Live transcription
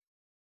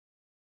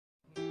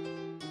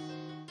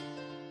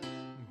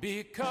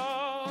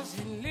Because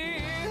he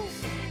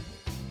lives,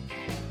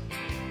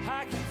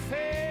 I can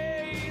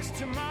face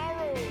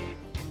tomorrow.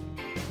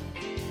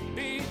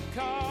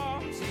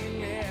 Because he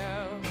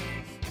lives,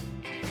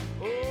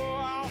 oh,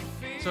 I'll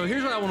feel. So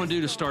here's what I want to do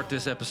to start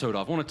this episode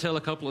off. I want to tell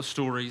a couple of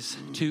stories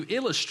to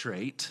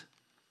illustrate,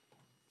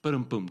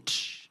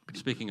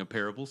 speaking of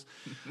parables,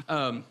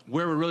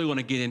 where we really want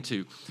to get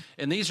into.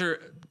 And these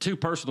are two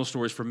personal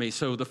stories for me.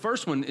 So the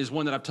first one is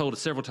one that I've told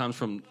several times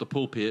from the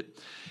pulpit.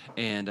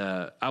 And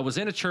I was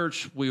in a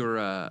church. We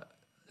were,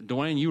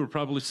 Dwayne, you were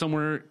probably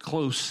somewhere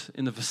close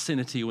in the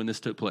vicinity when this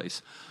took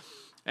place.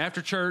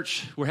 After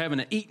church, we're having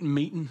an eating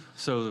meeting.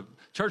 So the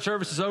church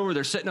service is over.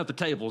 They're setting up the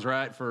tables,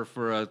 right, for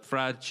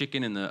fried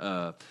chicken and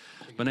the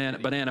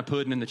banana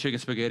pudding and the chicken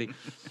spaghetti.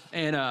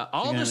 And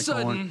all of a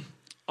sudden,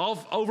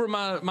 over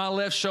my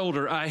left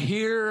shoulder, I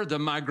hear the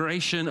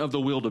migration of the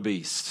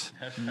wildebeest.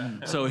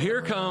 So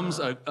here comes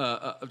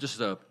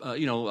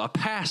a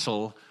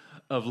passel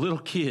of little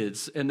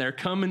kids, and they're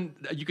coming.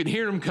 You can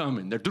hear them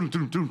coming. They're doom,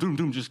 doom, doom, doom,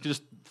 doom.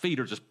 Just feet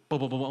are just boom,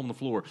 boom, boom on the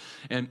floor.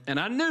 And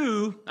I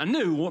knew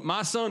what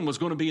my son was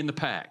going to be in the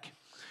pack.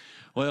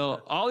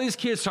 Well, all these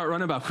kids start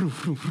running by,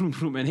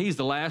 and he's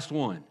the last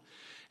one.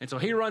 And so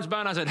he runs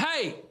by, and I said,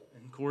 "Hey!"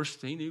 And of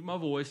course, he knew my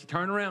voice. He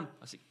turned around.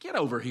 I said, "Get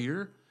over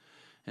here."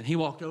 And he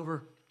walked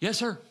over. "Yes,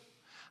 sir."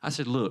 I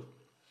said, "Look,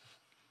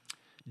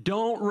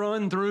 don't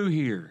run through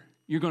here.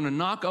 You're going to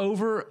knock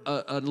over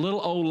a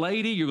little old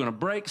lady. You're going to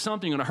break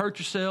something. You're going to hurt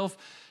yourself.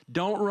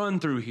 Don't run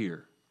through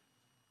here."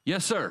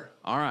 "Yes, sir."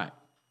 "All right."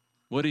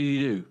 What did he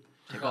do?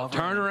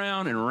 Turned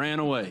around and ran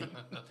away.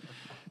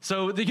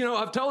 So,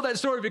 I've told that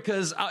story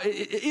because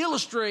it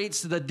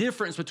illustrates the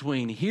difference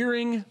between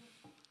hearing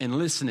and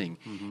listening.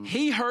 Mm-hmm.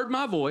 He heard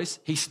my voice.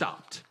 He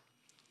stopped.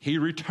 He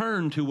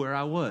returned to where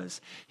I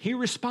was. He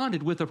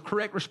responded with a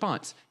correct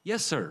response.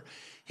 "Yes, sir."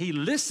 He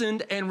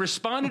listened and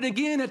responded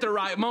again at the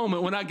right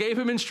moment when I gave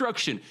him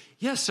instruction.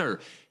 "Yes, sir."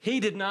 He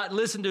did not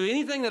listen to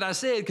anything that I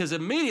said because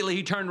immediately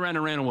he turned around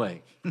and ran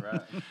away.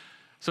 Right.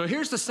 So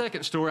here's the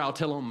second story I'll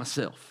tell on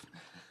myself.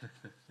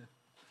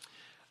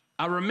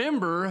 I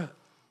remember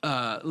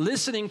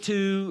listening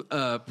to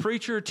a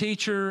preacher,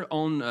 teacher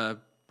on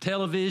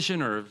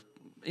television or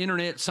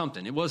internet,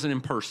 something. It wasn't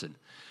in person.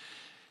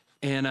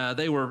 And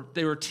they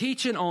were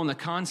teaching on the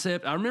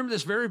concept, I remember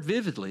this very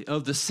vividly,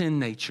 of the sin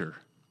nature.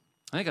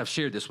 I think I've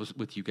shared this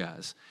with you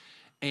guys.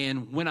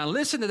 And when I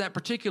listened to that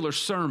particular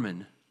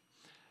sermon,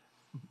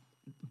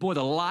 boy,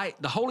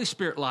 the Holy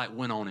Spirit light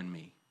went on in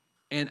me.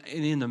 And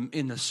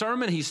in the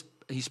sermon, he's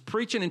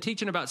preaching and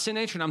teaching about sin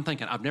nature, and I'm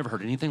thinking, I've never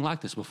heard anything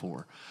like this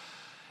before.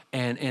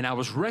 And I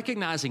was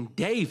recognizing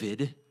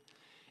David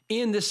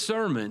in this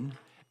sermon,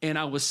 and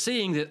I was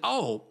seeing that,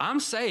 I'm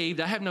saved.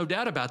 I have no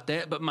doubt about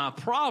that. But my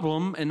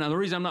problem, and the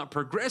reason I'm not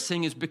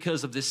progressing, is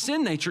because of this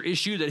sin nature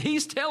issue that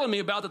he's telling me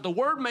about, that the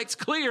Word makes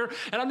clear.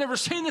 And I've never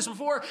seen this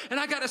before. And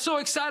I got so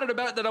excited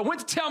about it that I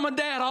went to tell my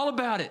dad all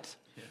about it.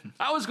 Yeah.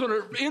 I was going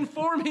to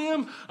inform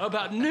him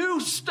about new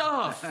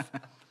stuff.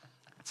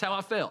 That's how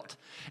I felt.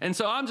 And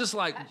so I'm just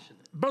like,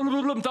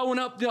 throwing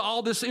up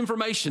all this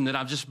information that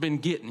I've just been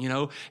getting,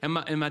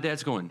 And my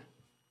dad's going.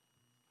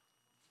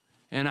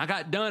 And I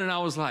got done, and I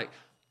was like,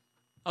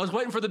 I was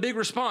waiting for the big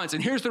response,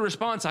 and here's the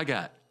response I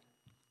got.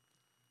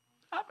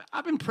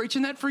 I've been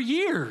preaching that for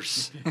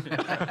years.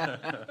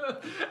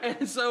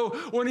 And so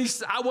when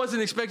I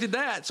wasn't expecting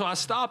that, so I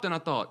stopped and I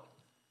thought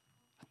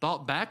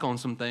back on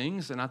some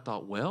things, and I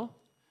thought, well,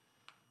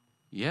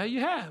 yeah,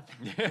 you have.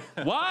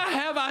 Why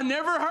have I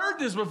never heard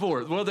this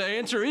before? Well, the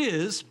answer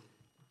is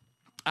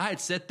I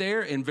had sat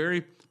there and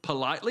very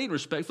politely and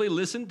respectfully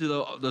listened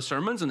to the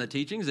sermons and the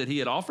teachings that he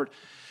had offered.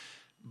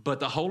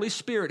 But the Holy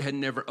Spirit had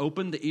never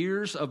opened the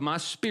ears of my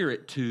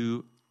spirit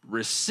to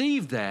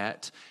receive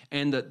that.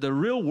 And the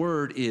real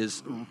word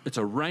it's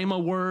a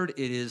rhema word.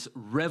 It is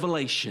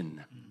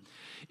revelation.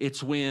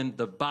 It's when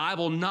the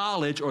Bible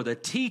knowledge or the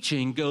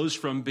teaching goes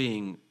from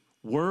being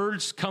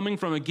words coming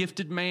from a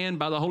gifted man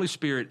by the Holy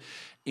Spirit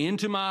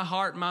into my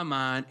heart, my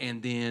mind,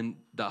 and then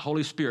the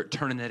Holy Spirit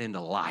turning that into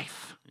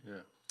life. Yeah.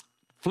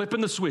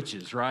 Flipping the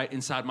switches, right,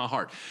 inside my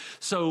heart.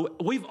 So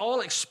we've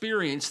all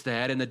experienced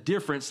that, and the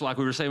difference, like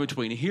we were saying,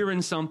 between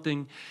hearing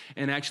something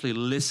and actually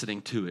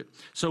listening to it.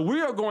 So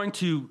we are going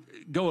to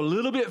go a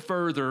little bit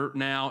further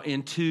now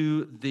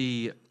into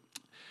the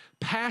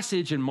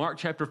passage in Mark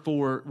chapter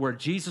 4 where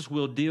Jesus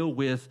will deal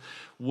with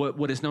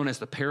what is known as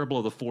the parable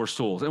of the four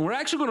soils. And we're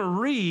actually going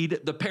to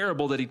read the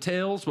parable that he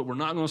tells, but we're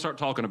not going to start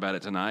talking about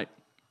it tonight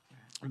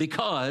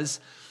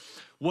because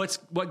what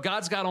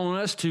God's got on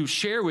us to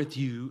share with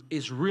you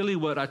is really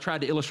what I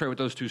tried to illustrate with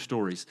those two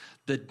stories.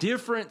 The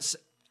difference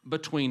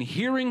between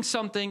hearing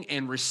something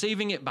and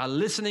receiving it by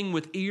listening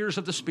with ears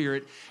of the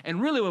Spirit.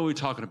 And really what we're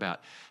talking about,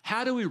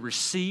 how do we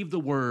receive the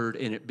word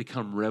and it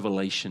become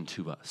revelation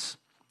to us?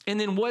 And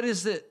then what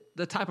is the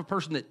type of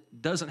person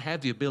that doesn't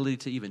have the ability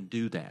to even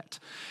do that?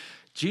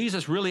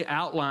 Jesus really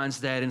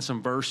outlines that in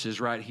some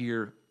verses right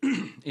here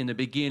in the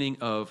beginning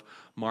of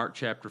Mark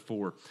chapter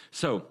 4.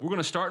 So we're going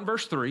to start in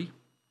verse 3.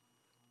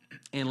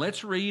 And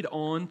let's read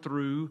on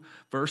through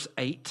verse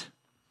 8.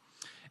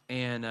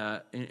 And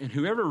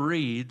whoever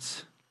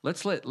reads,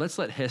 let's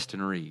let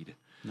Heston read.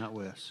 Not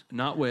Wes.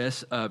 Not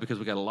Wes, because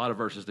we got a lot of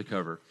verses to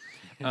cover.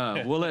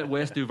 We'll let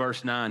Wes do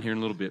verse 9 here in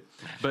a little bit.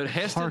 But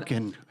Heston,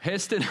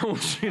 I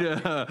want you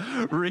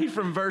to read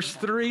from verse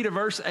 3 to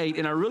verse 8,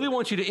 and I really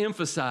want you to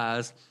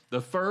emphasize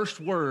the first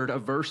word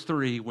of verse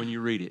 3 when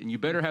you read it. And you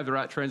better have the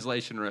right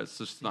translation, or it's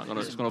just not going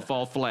to. It's going to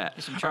fall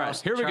flat. Some All right,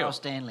 here we go. Charles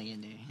Stanley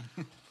in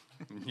there.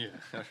 Yeah,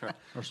 that's right.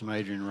 Or some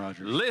Adrian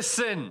Rogers.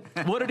 Listen.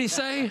 What did he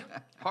say?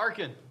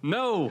 Hearken.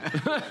 No.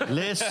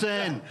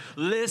 Listen.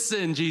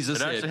 Listen, Jesus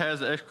said. It actually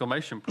has an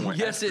exclamation point.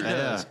 Yes, it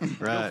does.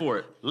 Right. Go for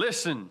it.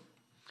 Listen.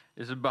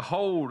 It said,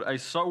 behold, a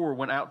sower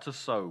went out to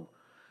sow.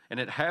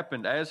 And it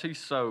happened as he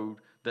sowed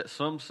that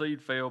some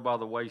seed fell by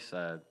the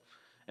wayside.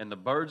 And the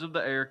birds of the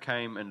air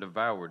came and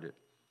devoured it.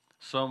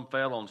 Some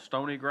fell on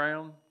stony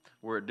ground,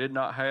 where it did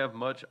not have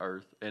much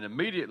earth. And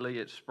immediately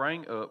it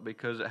sprang up,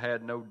 because it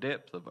had no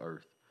depth of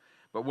earth.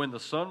 But when the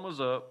sun was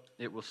up,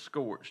 it was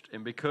scorched,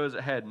 and because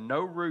it had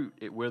no root,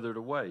 it withered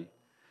away.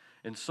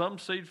 And some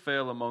seed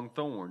fell among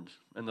thorns,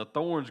 and the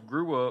thorns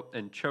grew up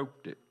and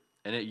choked it,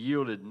 and it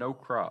yielded no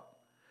crop.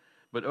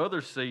 But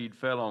other seed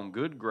fell on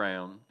good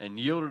ground, and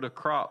yielded a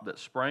crop that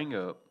sprang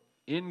up,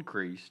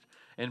 increased,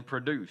 and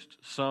produced,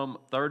 some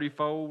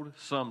 30-fold,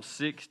 some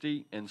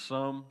 60, and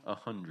some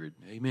 100.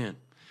 Amen.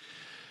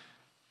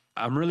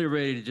 I'm really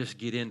ready to just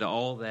get into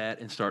all that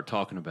and start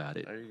talking about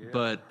it.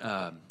 But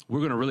we're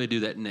going to really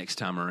do that next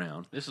time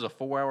around. This is a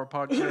 4-hour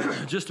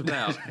podcast? Just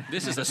about.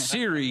 This is a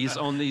series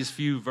on these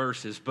few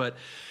verses. But,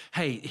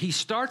 hey, he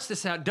starts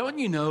this out. Don't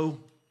you know,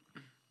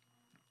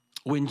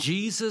 when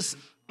Jesus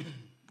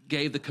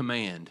gave the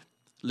command,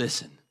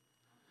 listen,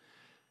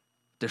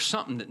 there's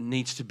something that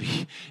needs to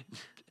be...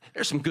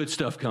 There's some good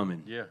stuff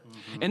coming. Yeah.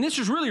 Mm-hmm. And this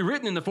was really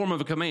written in the form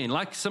of a command.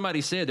 Like somebody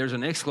said, there's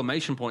an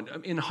exclamation point.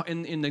 In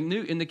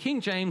the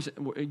King James,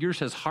 yours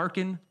says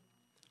hearken.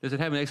 Does it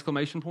have an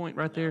exclamation point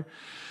right there?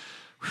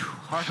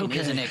 Hearken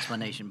is an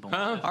exclamation point.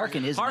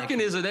 Hearken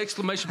is an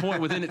exclamation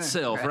point within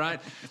itself, right?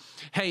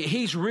 Hey,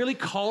 he's really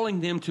calling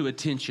them to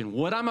attention.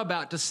 What I'm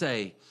about to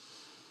say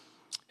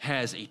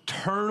has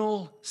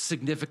eternal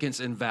significance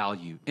and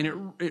value.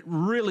 And it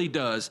really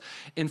does.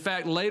 In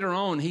fact, later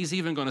on, he's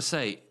even going to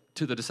say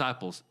to the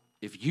disciples,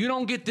 if you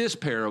don't get this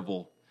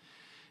parable,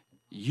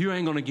 you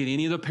ain't going to get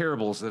any of the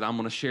parables that I'm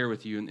going to share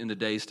with you in the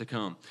days to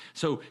come.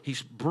 So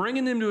he's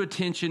bringing them to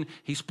attention.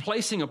 He's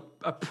placing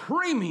a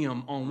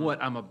premium on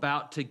what I'm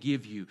about to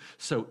give you.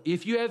 So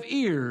if you have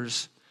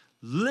ears,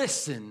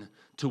 listen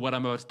to what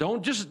I'm about to.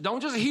 Don't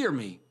just hear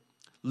me.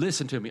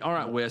 Listen to me. All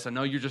right, Wes, I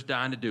know you're just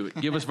dying to do it.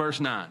 Give us verse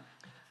 9.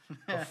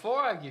 Before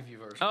I give you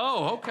verse 9.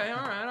 Oh, okay.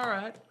 All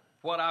right.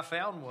 What I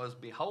found was,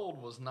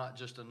 behold was not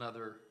just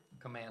another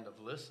command of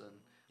listen,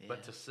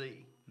 but to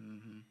see.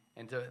 Mm-hmm.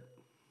 And to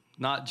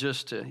not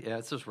just to,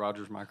 it's just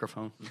Roger's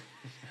microphone.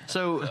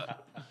 So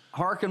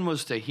hearken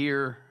was to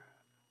hear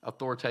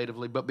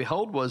authoritatively, but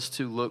behold was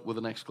to look with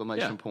an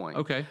exclamation point.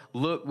 Okay.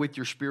 Look with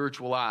your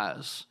spiritual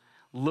eyes.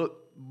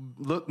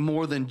 Look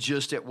more than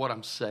just at what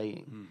I'm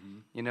saying. Mm-hmm.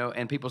 You know,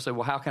 and people say,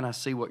 well, how can I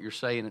see what you're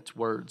saying? It's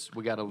words.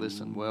 We got to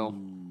listen. Ooh. Well,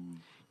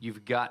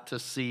 you've got to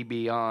see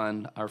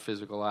beyond our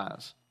physical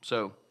eyes.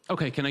 So,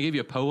 okay, can I give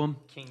you a poem?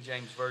 King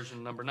James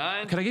Version number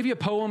 9. Can I give you a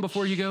poem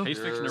before you go? He's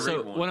fixing to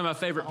read one. One of my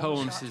favorite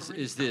poems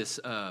is this.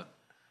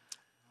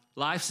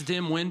 Life's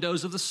dim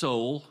windows of the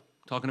soul,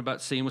 talking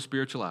about seeing with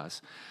spiritual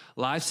eyes.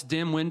 Life's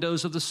dim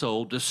windows of the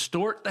soul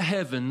distort the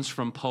heavens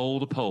from pole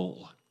to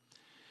pole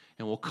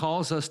and will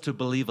cause us to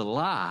believe a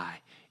lie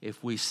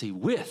if we see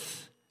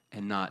with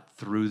and not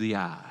through the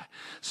eye.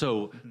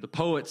 So the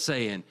poet's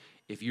saying,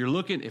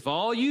 if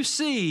all you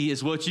see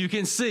is what you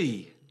can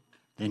see,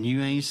 then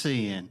you ain't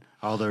seeing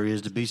all there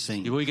is to be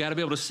seen. We got to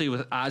be able to see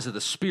with eyes of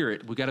the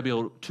Spirit. We got to be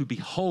able to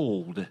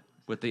behold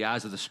with the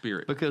eyes of the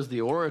Spirit. Because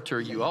the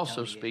orator you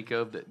also speak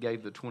of that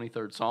gave the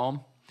 23rd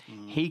Psalm,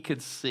 he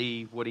could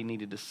see what he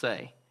needed to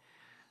say.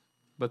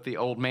 But the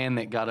old man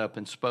that got up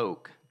and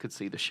spoke could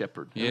see the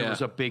shepherd. And there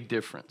was a big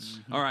difference.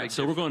 Mm-hmm. All right,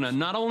 so we're going to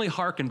not only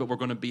hearken, but we're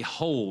going to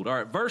behold. All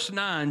right, verse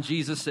 9,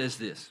 Jesus says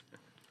this.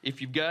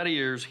 If you've got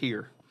ears,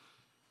 hear.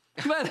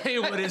 That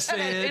ain't what it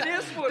says. It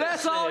is what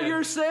That's it all says.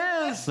 yours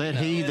says. Let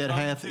he that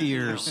hath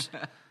ears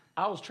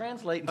I was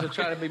translating to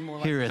try to be more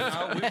like heareth.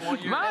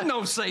 Mine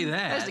don't say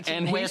that.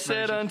 And he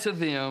said unto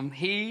them,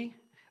 he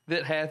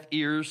that hath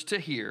ears to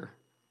hear,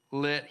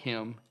 let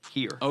him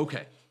hear.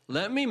 Okay,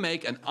 let me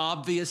make an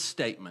obvious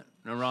statement.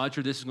 Now,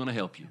 Roger, this is going to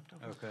help you.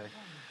 Okay.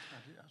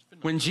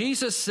 When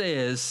Jesus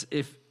says,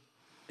 if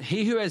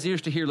he who has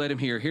ears to hear, let him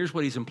hear, here's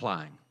what he's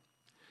implying.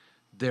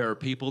 There are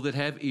people that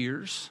have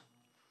ears,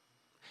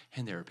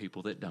 and there are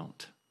people that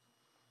don't.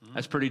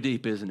 That's pretty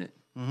deep, isn't it?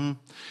 Mm-hmm.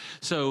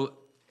 So,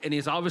 and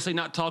he's obviously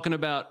not talking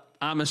about,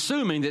 I'm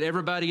assuming that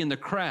everybody in the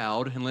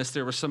crowd, unless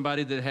there was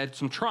somebody that had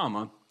some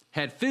trauma,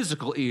 had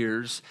physical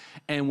ears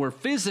and were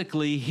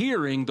physically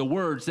hearing the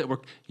words that are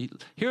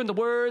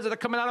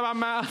coming out of my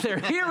mouth. They're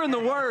hearing the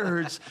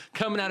words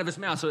coming out of his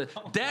mouth. So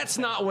that's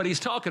not what he's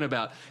talking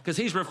about, because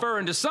he's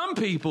referring to some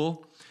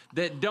people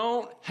that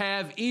don't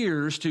have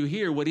ears to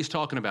hear what he's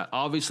talking about.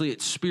 Obviously,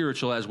 it's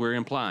spiritual, as we're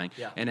implying,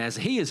 and as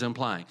he is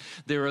implying.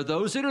 There are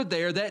those that are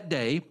there that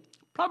day,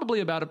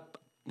 probably about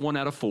 1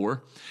 out of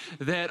 4,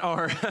 that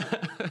are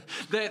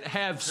that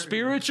have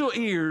spiritual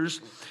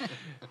ears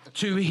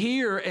to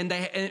hear,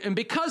 and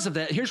because of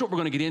that, here's what we're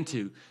going to get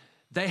into.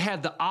 They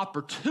have the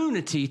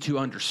opportunity to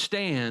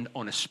understand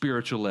on a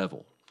spiritual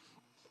level.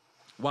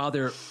 While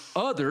there are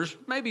others,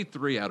 maybe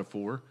 3 out of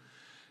 4,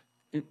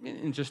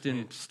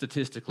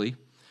 statistically,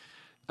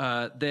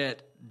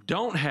 that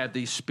don't have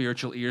these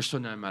spiritual ears, so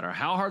no matter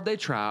how hard they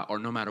try or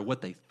no matter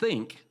what they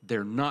think,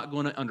 they're not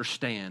going to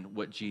understand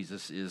what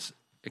Jesus is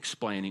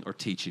explaining or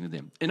teaching to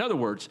them. In other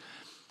words,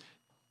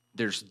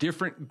 there's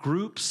different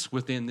groups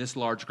within this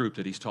large group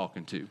that he's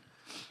talking to.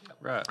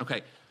 Right.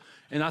 Okay.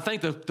 And I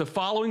think the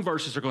following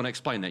verses are going to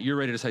explain that. You're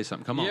ready to say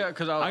something. Come on. Yeah,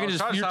 because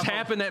you're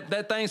tapping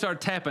that thing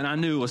started tapping. I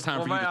knew it was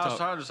time for you to talk. I was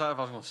trying to decide if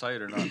I was going to say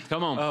it or not.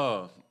 Come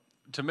on.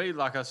 To me,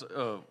 like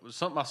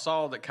something I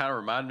saw that kind of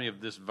reminded me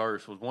of this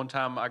verse was one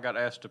time I got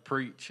asked to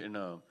preach, and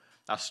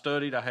I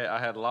studied. I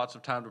had lots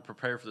of time to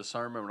prepare for the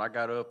sermon. When I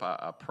got up,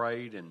 I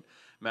prayed, and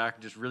man, I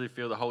could just really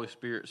feel the Holy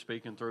Spirit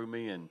speaking through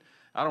me. And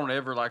I don't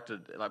ever like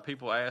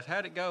people ask,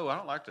 how'd it go? I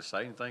don't like to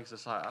say anything. So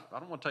I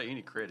don't want to take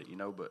any credit,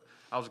 but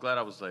I was glad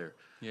I was there.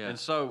 Yeah. And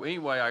so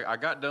anyway, I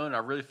got done. I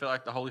really felt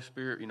like the Holy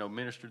Spirit,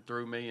 ministered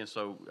through me. And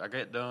so I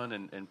got done,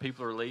 and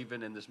people are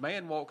leaving, and this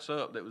man walks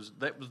up that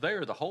was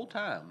there the whole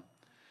time,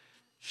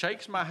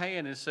 shakes my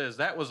hand and says,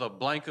 that was a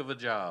blank of a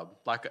job,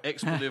 like an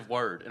expletive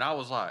word. And I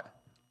was like,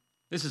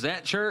 this is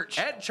at church?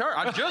 At church.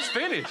 I just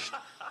finished.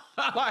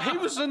 Like, he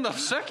was in the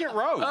second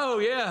row. Oh,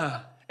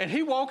 yeah. And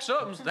he walks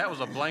up and says, that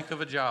was a blank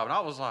of a job. And I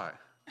was like,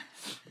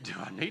 do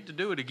I need to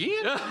do it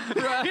again?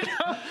 Right.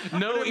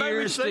 No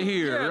ears to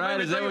hear,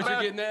 right? Is that what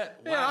you're getting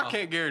at? Yeah, wow. I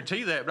can't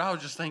guarantee that, but I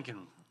was just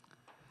thinking,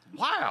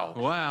 wow.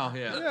 Wow,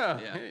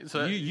 yeah.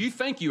 So, you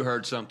think you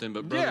heard something,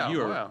 but brother,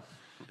 you are. Wow.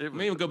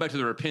 Maybe we'll go back to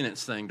the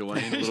repentance thing,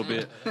 Dwayne, a little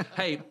bit.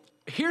 Hey,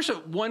 here's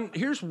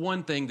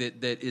one thing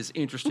that is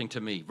interesting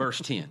to me. Verse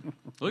 10.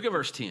 Look at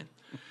verse 10.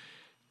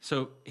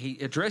 So he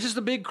addresses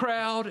the big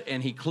crowd,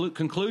 and he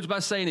concludes by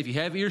saying, if you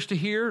have ears to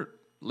hear,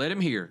 let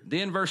him hear.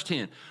 Then verse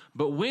 10.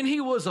 But when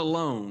he was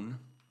alone,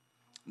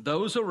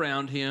 those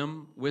around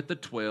him with the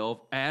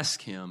 12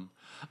 asked him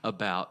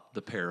about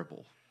the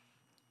parable.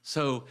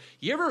 So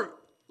you ever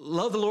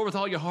love the Lord with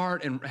all your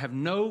heart and have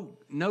no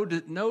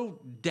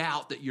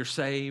doubt that you're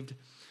saved,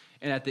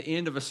 and at the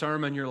end of a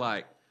sermon you're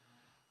like,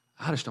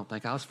 I just don't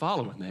think I was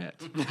following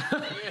that.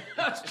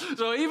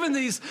 So even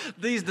these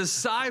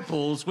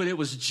disciples, when it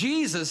was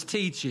Jesus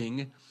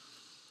teaching,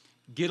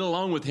 get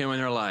along with him, and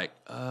they're like,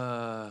 what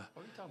are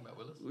you talking about,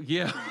 Willis?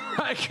 Yeah,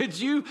 right.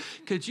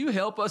 Could you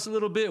help us a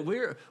little bit?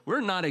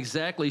 We're not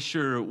exactly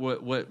sure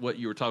what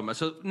you were talking about.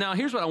 So now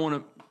here's what I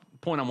want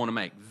to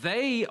make.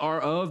 They are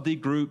of the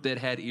group that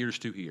had ears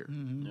to hear.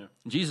 Mm-hmm. Yeah.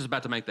 Jesus is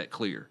about to make that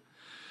clear.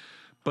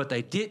 But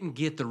they didn't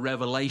get the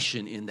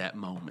revelation in that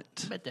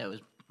moment. But that was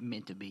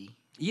meant to be.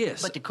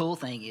 Yes. But the cool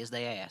thing is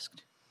they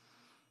asked.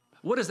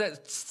 What does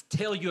that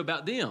tell you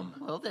about them?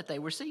 Well, that they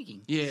were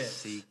seeking.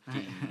 Yes.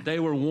 They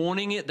were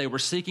wanting it. They were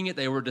seeking it.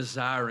 They were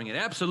desiring it.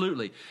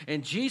 Absolutely.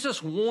 And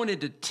Jesus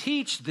wanted to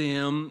teach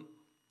them,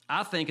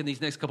 I think, in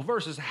these next couple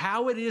verses,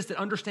 how it is that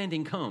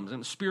understanding comes,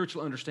 and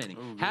spiritual understanding.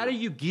 How do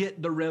you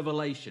get the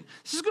revelation?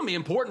 This is going to be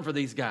important for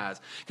these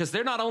guys, because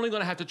they're not only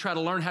going to have to try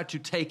to learn how to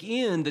take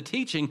in the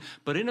teaching,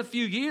 but in a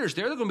few years,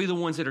 they're going to be the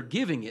ones that are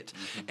giving it.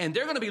 Mm-hmm. And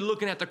they're going to be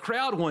looking at the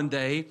crowd one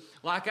day,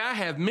 like I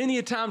have many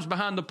a times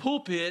behind the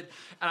pulpit,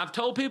 and I've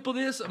told people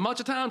this a bunch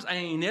of times, I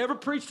ain't never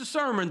preached a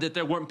sermon that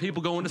there weren't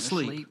people going to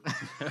sleep.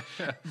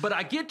 But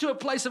I get to a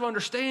place of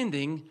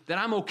understanding that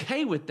I'm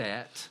okay with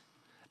that.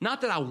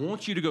 Not that I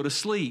want you to go to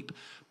sleep,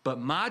 but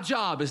my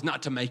job is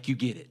not to make you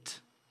get it.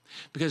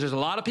 Because there's a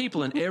lot of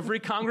people in every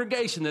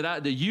congregation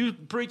that you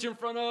preach in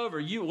front of, or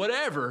you,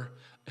 whatever,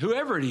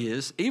 whoever it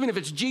is, even if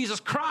it's Jesus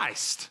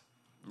Christ,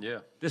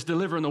 that's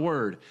delivering the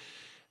word.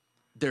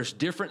 There's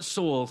different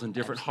soils and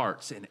different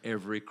hearts in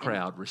every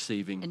crowd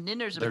receiving. And then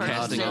there's a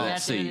person sitting out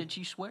there that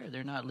you swear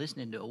they're not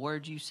listening to a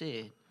word you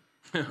said.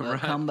 Right.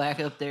 Come back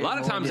up there. A lot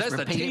of times that's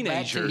the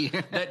teenager.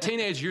 That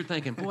teenager, you're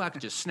thinking, boy, I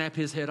could just snap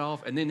his head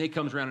off. And then they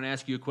comes around and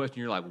asks you a question.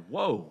 You're like,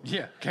 whoa.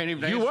 Yeah, can't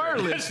even answer. You were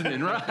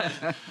listening,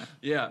 right?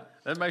 Yeah.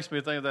 That makes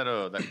me think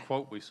of that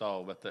quote we saw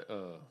about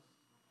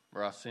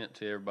where I sent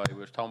to everybody.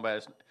 We was talking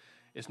about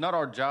it's not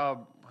our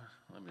job.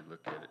 Let me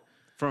look at it.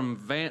 From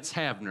Vance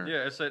Havner.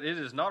 Yeah, it said, it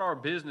is not our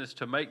business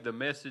to make the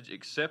message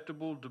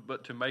acceptable,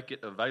 but to make it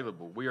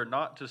available. We are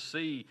not to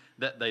see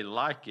that they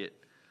like it,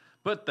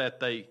 but that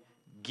they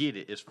get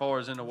it, as far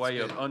as in a way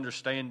of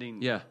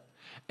understanding. Yeah.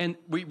 And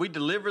we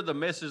deliver the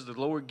message the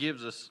Lord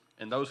gives us,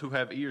 and those who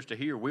have ears to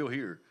hear will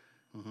hear.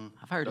 Mm-hmm.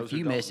 I've heard a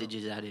few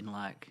messages I didn't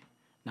like.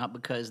 Not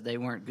because they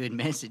weren't good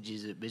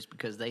messages, it's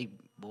because they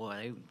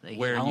wearing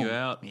you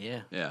out.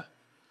 Yeah. Yeah.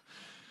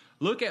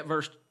 Look at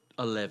verse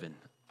 11.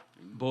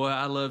 Boy,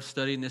 I love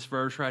studying this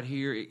verse right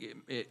here.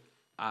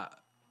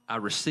 I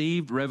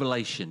received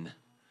revelation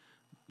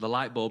the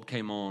light bulb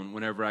came on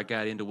whenever I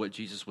got into what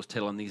Jesus was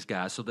telling these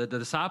guys. So the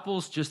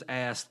disciples just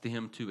asked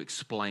him to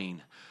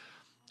explain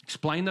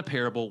the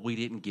parable. We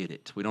didn't get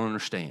it. We don't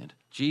understand.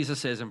 Jesus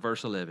says in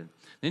verse 11,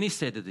 then he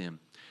said to them,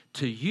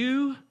 to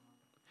you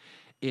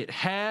it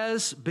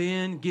has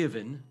been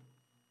given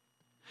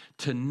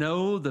to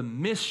know the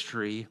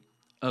mystery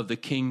of the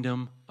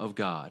kingdom of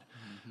God.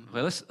 Mm-hmm.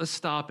 Okay, let's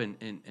stop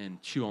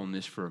and chew on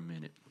this for a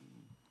minute.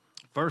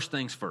 First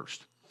things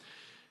first.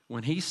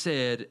 When he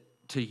said,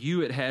 to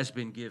you it has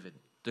been given,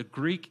 the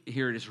Greek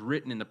here it is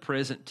written in the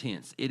present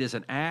tense. It is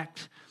an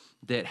act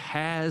that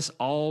has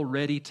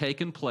already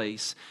taken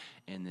place,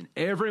 and then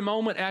every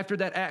moment after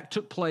that act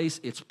took place,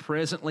 it's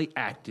presently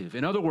active.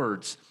 In other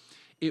words,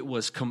 it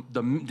was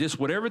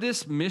whatever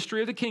this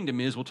mystery of the kingdom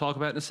is, we'll talk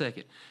about in a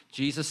second.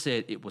 Jesus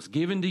said, it was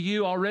given to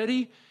you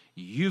already.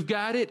 You've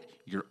got it.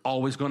 You're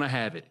always going to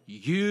have it.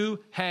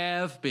 You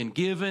have been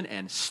given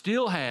and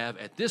still have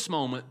at this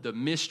moment the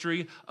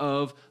mystery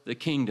of the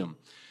kingdom.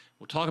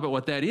 We'll talk about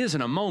what that is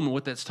in a moment,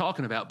 what that's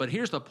talking about. But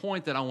here's the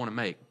point that I want to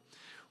make.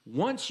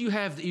 Once you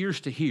have the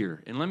ears to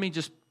hear, and let me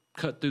just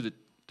cut through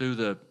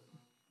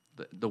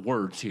the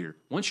words here.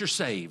 Once you're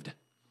saved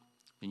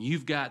and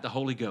you've got the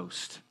Holy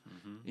Ghost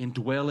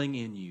indwelling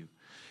in you,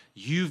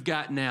 you've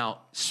got now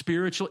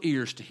spiritual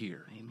ears to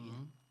hear.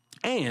 Amen.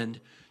 And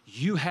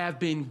you have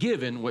been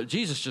given what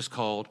Jesus just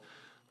called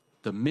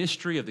the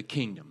mystery of the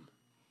kingdom.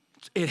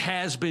 It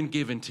has been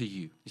given to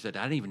you. He said,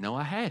 I didn't even know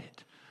I had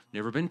it.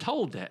 Never been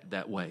told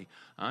that way.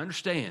 I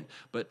understand.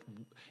 But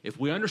if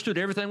we understood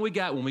everything we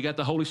got when we got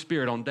the Holy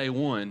Spirit on day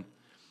one,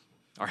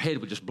 our head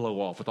would just blow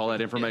off with all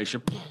that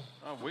information. Yeah.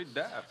 Oh, we'd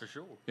die for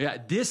sure. Yeah,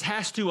 this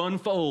has to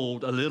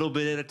unfold a little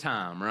bit at a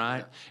time, right?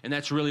 Yeah. And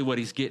that's really what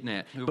he's getting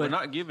at. We're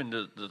not given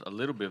a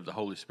little bit of the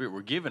Holy Spirit.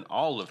 We're given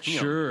all of Him.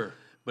 Sure.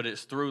 But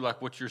it's through,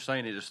 like what you're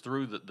saying, it is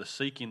through the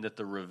seeking that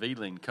the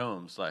revealing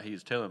comes. Like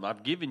He's telling them,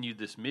 I've given you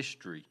this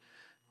mystery,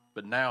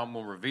 but now I'm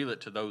going to reveal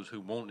it to those who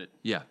want it.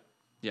 Yeah.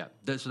 Yeah,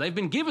 so they've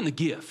been given the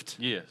gift.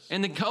 Yes.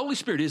 And the Holy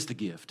Spirit is the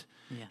gift.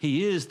 Yeah.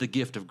 He is the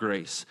gift of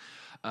grace.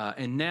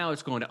 And now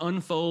it's going to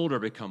unfold or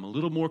become a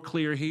little more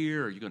clear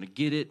here, or you're going to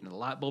get it, and the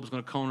light bulb is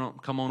going to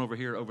come on over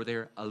here, over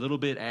there, a little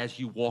bit as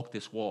you walk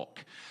this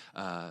walk.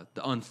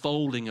 The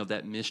unfolding of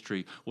that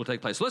mystery will take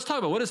place. So let's talk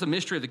about, what does the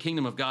mystery of the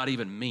kingdom of God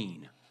even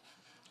mean?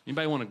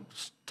 Anybody want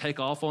to take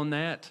off on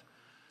that?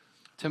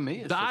 To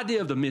me, the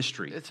idea of the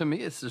mystery. To me,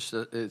 it's just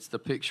it's the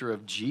picture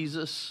of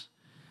Jesus.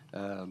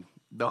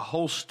 The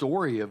whole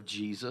story of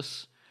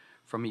Jesus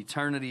from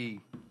eternity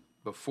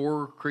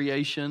before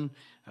creation,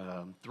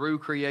 through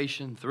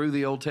creation, through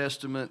the Old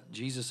Testament,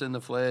 Jesus in the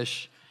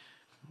flesh,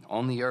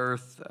 on the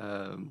earth,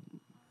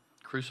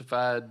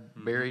 crucified,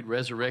 buried,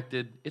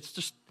 resurrected. It's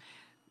just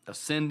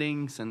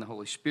ascending, send the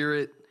Holy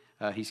Spirit.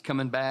 He's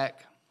coming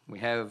back. We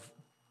have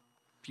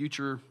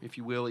future, if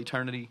you will,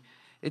 eternity.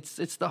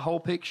 It's the whole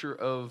picture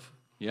of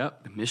the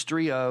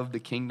mystery of the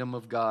kingdom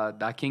of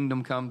God. Thy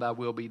kingdom come, thy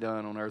will be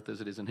done on earth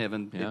as it is in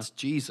heaven. Yeah. It's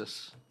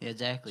Jesus.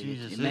 Exactly.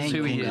 Jesus is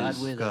who He is. God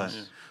with God.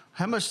 us.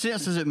 How much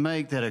sense does it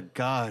make that a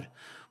God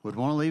would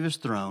want to leave His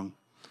throne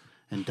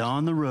and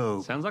don the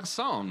robe Sounds like a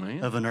song,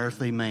 man. of an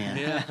earthly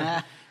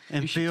man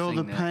and feel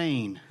the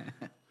pain,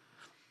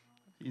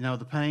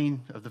 the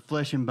pain of the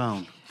flesh and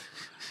bone?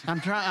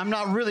 I'm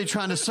not really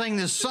trying to sing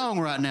this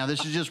song right now.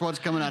 This is just what's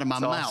coming out of my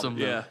mouth. Awesome.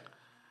 Yeah.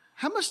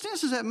 How much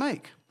sense does that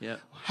make? Yeah.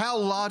 How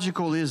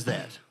logical is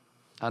that?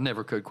 I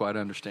never could quite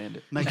understand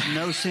it. Makes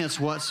no sense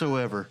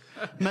whatsoever.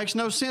 Makes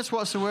no sense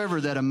whatsoever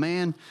that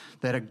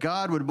a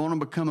God would want to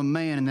become a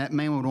man and that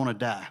man would want to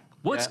die.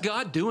 What's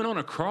God doing on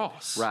a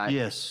cross? Right.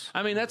 Yes.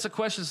 I mean, that's a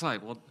question. It's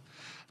like, well,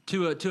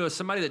 to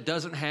somebody that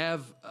doesn't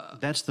have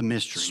that's the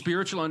mystery.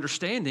 Spiritual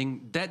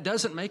understanding, that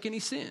doesn't make any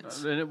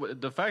sense. And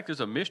the fact is,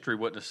 a mystery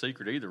wasn't a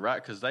secret either,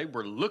 right? Because they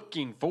were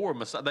looking for a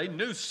Messiah. They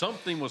knew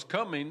something was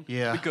coming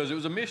because it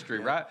was a mystery,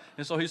 right?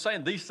 And so he's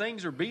saying these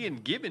things are being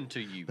given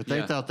to you. But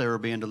they thought they were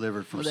being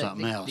delivered from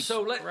something else.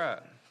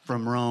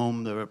 From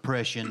Rome, the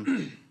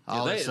oppression,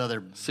 all this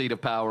other seat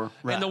of power.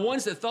 Right. And the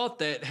ones that thought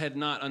that had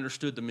not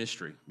understood the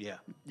mystery. Yeah.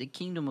 The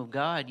kingdom of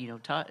God,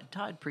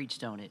 Todd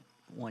preached on it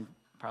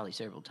probably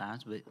several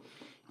times, but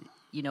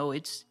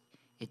it's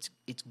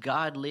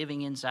God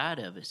living inside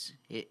of us.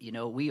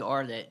 We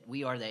are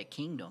that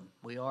kingdom.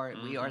 We are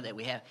that.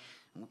 We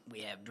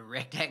have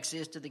direct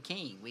access to the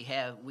King. We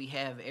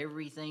have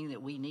everything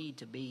that we need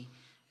to be.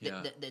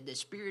 The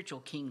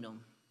spiritual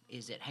kingdom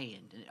is at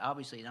hand. And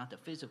obviously not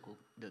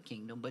the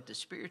kingdom, but the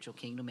spiritual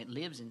kingdom. It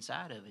lives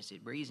inside of us.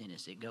 It breathes in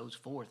us. It goes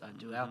forth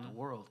throughout the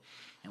world,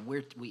 and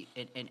we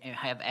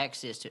have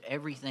access to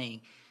everything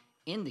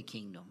in the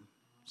kingdom.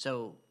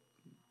 So.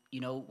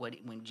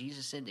 When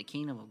Jesus said the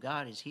kingdom of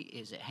God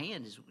is at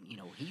hand,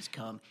 He's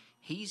come,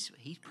 He's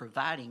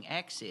providing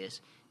access,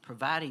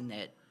 providing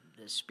that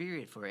the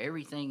Spirit for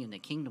everything in the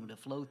kingdom to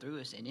flow through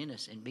us and in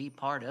us and be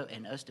part of,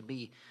 and us to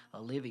be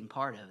a living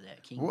part of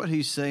that kingdom. What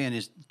he's saying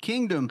is,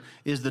 kingdom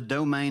is the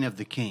domain of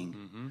the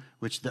king,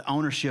 which the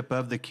ownership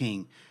of the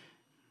king.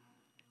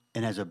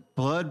 And as a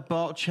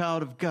blood-bought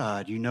child of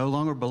God, you no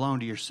longer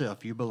belong to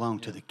yourself. You belong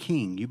to the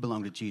King. You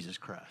belong to Jesus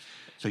Christ.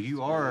 So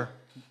you are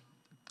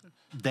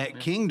that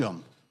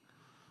kingdom.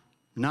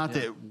 Not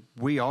that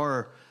we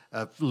are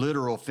a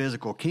literal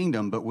physical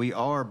kingdom, but we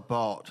are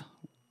bought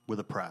with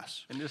a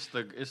price. And it's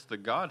the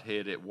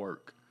Godhead at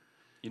work.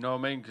 You know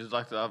what I mean? Because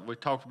we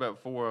talked about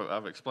before,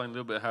 I've explained a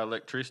little bit how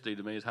electricity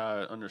to me is how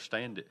I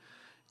understand it.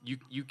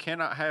 You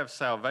cannot have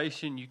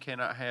salvation, you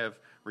cannot have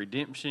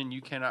redemption,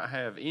 you cannot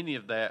have any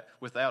of that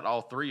without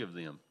all three of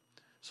them.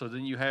 So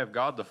then you have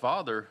God the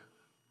Father,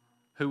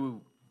 who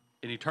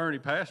in eternity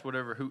past,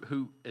 whatever,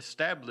 who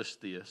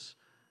established this.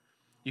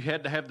 You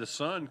had to have the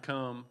Son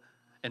come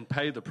and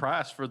pay the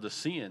price for the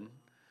sin.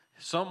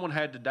 Someone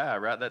had to die,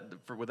 right?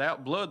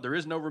 Without blood, there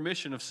is no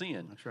remission of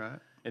sin. That's right.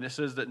 And it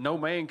says that no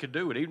man could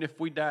do it. Even if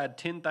we died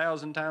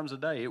 10,000 times a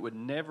day, it would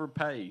never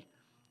pay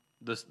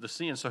the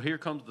sin. So here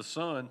comes the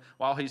Son.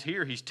 While he's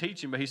here, he's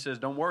teaching, but he says,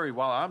 don't worry,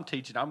 while I'm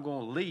teaching, I'm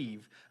going to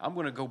leave. I'm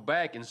going to go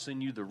back and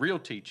send you the real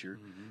teacher,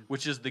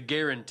 which is the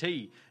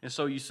guarantee. And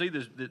so you see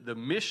the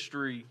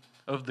mystery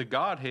of the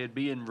Godhead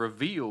being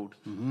revealed.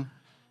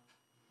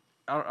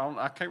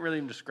 I can't really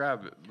even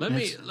describe it.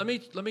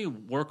 Let me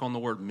work on the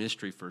word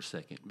mystery for a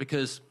second,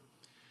 because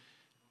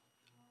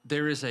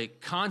there is a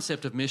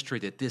concept of mystery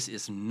that this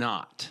is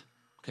not.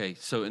 Okay,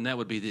 so and that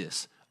would be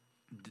this,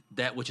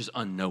 that which is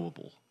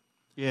unknowable.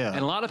 Yeah. And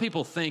a lot of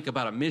people think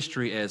about a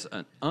mystery as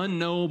an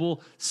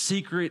unknowable,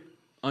 secret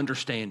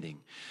understanding.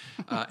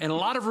 And a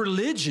lot of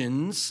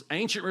religions,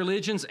 ancient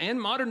religions and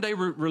modern day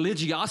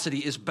religiosity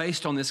is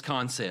based on this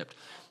concept.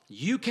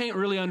 You can't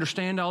really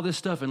understand all this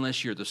stuff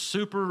unless you're the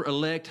super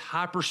elect,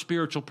 hyper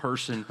spiritual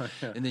person.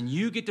 And then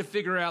you get to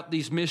figure out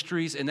these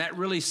mysteries, and that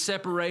really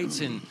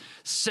separates and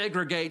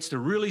segregates the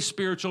really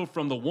spiritual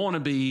from the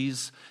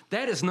wannabes.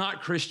 That is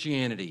not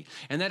Christianity.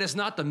 And that is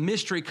not the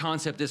mystery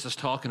concept this is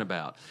talking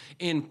about.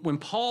 And when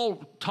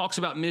Paul talks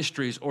about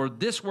mysteries, or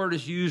this word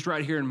is used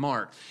right here in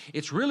Mark,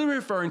 it's really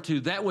referring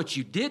to that which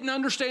you didn't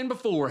understand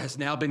before has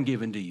now been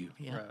given to you.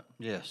 Yeah. Right.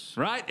 Yes.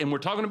 Right? And we're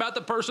talking about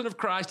the person of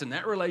Christ and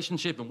that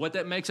relationship and what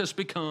that makes us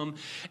become.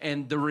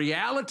 And the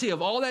reality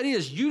of all that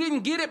is, you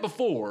didn't get it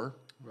before.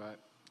 Right.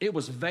 It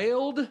was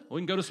veiled. We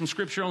can go to some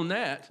scripture on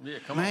that. Yeah,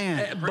 come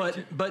Man.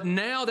 on. But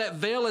now that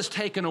veil is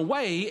taken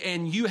away,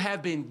 and you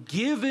have been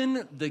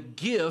given the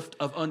gift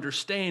of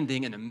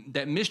understanding, and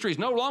that mystery is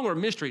no longer a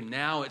mystery.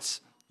 Now it's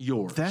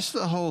yours. That's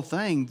the whole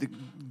thing.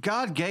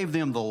 God gave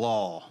them the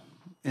law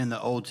in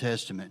the Old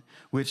Testament,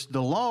 which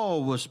the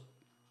law was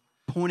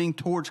pointing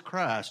towards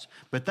Christ,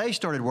 but they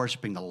started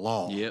worshiping the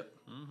law. Yep.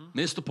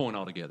 Missed the point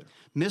altogether.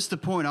 Missed the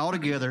point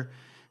altogether.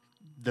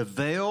 The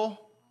veil,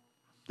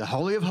 the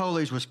Holy of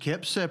Holies, was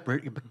kept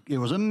separate. It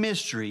was a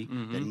mystery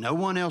that no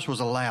one else was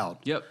allowed.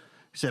 Yep.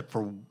 Except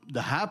for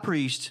the high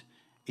priest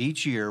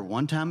each year,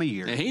 one time a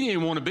year. And he didn't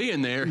even want to be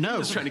in there. No. He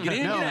was trying to get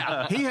in and get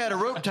out. He had a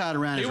rope tied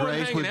around his wasn't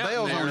waist with hanging out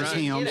bells in there, on his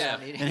right? hems.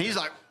 Yeah. And he's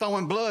like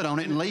throwing blood on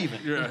it and leaving.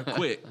 Yeah,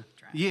 quick.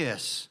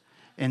 Yes.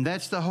 And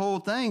that's the whole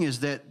thing,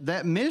 is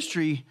that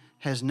mystery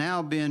has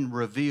now been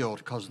revealed,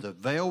 because the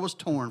veil was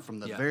torn from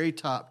the very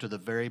top to the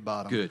very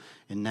bottom. Good.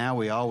 And now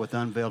we all, with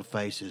unveiled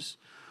faces,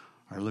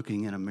 are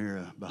looking in a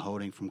mirror,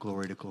 beholding from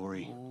glory to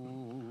glory.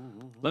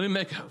 Let me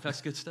make,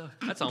 that's good stuff.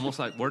 That's almost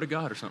like Word of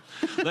God or something.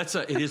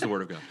 It is the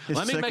Word of God. It's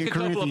Let me make 2 a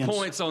couple of Corinthians.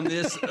 points on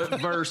this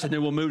verse, and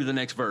then we'll move to the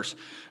next verse.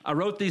 I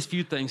wrote these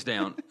few things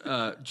down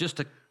just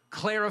to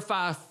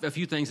clarify a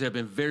few things that have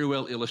been very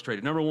well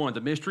illustrated. Number one,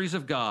 the mysteries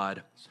of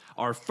God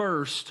are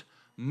first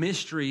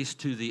mysteries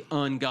to the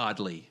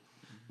ungodly.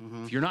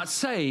 If you're not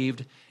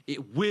saved,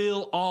 it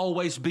will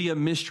always be a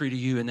mystery to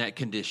you in that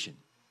condition.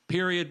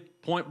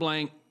 Period. Point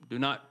blank. Do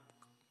not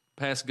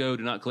pass go.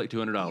 Do not collect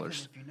 $200.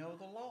 If you know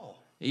the law.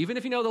 Even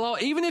if you know the law,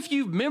 even if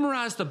you've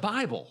memorized the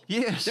Bible.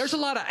 Yes. There's a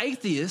lot of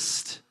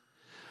atheists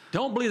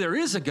don't believe there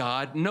is a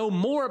God, know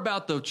more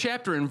about the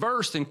chapter and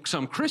verse than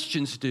some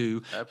Christians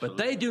do, but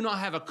they do not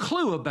have a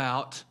clue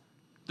about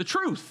the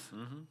truth.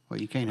 Well,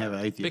 you can't have an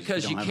atheist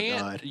Because if you don't have a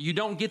God. can't, you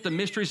don't get the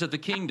mysteries of the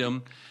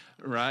kingdom,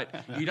 right?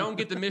 You don't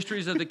get the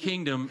mysteries of the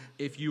kingdom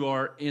if you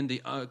are in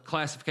the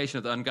classification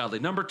of the ungodly.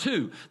 Number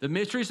two, the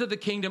mysteries of the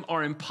kingdom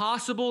are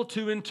impossible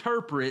to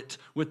interpret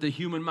with the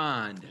human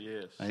mind.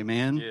 Yes.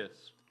 Amen. Yes.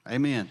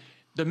 Amen.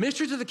 The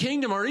mysteries of the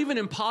kingdom are even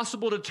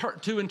impossible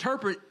to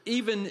interpret,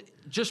 even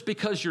just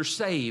because you're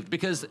saved,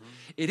 because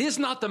it is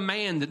not the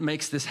man that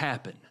makes this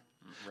happen.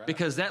 Right.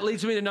 Because that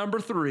leads me to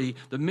number three.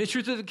 The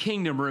mysteries of the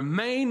kingdom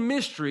remain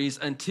mysteries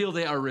until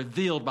they are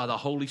revealed by the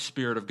Holy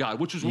Spirit of God,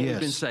 which is what we've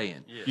been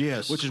saying.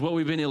 Yes. Which is what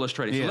we've been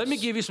illustrating. Yes. So let me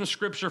give you some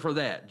scripture for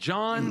that.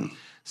 John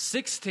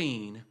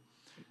 16,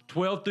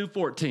 12 through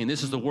 14.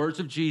 This is the words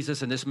of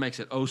Jesus, and this makes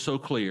it oh so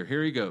clear.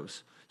 Here he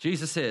goes.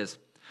 Jesus says,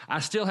 I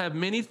still have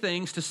many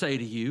things to say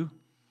to you,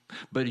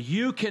 but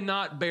you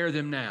cannot bear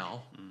them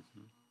now.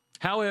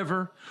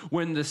 However,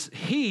 when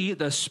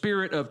the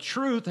Spirit of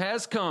truth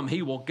has come,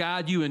 he will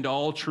guide you into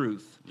all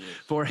truth. Yes.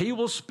 For he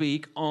will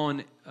speak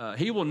on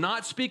He will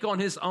not speak on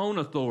his own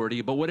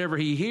authority, but whatever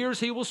he hears,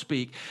 he will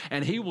speak,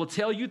 and he will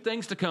tell you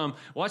things to come.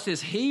 Watch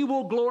this. He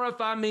will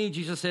glorify me,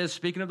 Jesus says,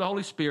 speaking of the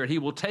Holy Spirit. He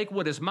will take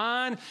what is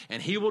mine,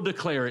 and he will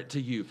declare it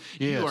to you.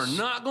 Yes. You are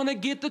not going to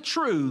get the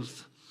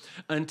truth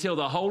until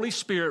the Holy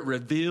Spirit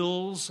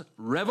reveals,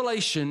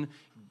 revelation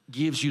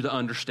gives you the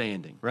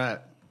understanding. Right.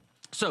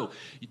 So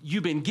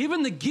you've been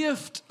given the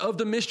gift of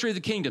the mystery of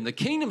the kingdom. The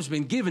kingdom's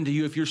been given to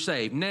you if you're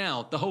saved.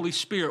 Now the Holy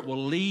Spirit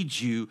will lead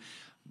you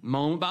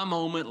moment by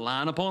moment,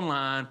 line upon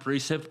line,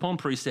 precept upon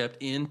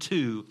precept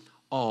into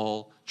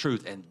all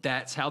truth. And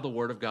that's how the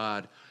Word of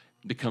God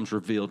becomes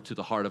revealed to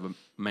the heart of a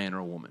man or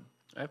a woman.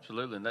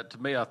 Absolutely. And that,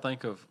 to me, I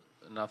think of,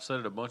 and I've said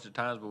it a bunch of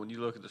times, but when you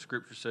look at the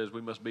Scripture, says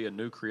we must be a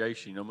new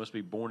creation, must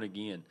be born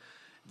again.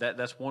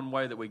 That's one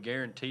way that we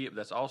guarantee it, but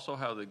that's also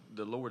how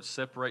the Lord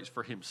separates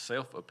for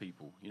himself a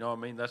people. You know what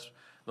I mean? That's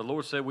the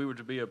Lord said we were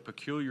to be a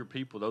peculiar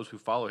people, those who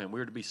follow him. We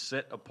were to be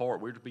set apart.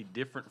 We were to be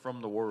different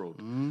from the world.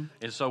 Mm-hmm.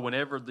 And so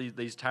whenever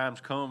these times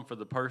come for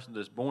the person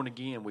that's born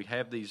again, we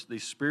have these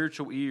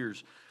spiritual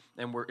ears,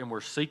 and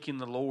we're seeking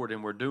the Lord,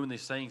 and we're doing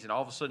these things, and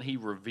all of a sudden he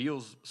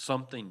reveals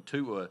something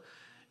to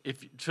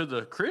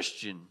the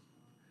Christian.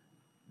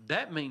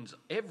 That means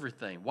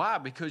everything. Why?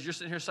 Because you're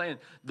sitting here saying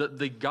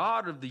the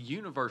God of the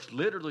universe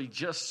literally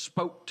just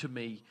spoke to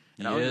me,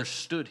 and I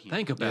understood him.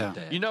 Think about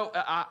that.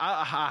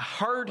 I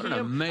heard what him. An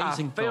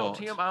amazing I felt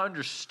thought. him. I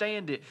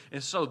understand it.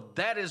 And so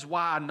that is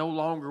why I no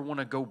longer want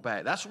to go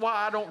back. That's why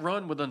I don't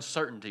run with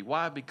uncertainty.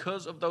 Why?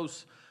 Because of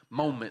those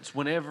moments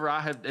whenever I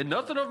have, and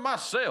nothing of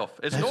myself.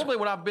 It's normally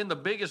when I've been the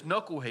biggest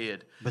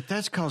knucklehead. But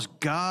that's because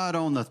God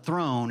on the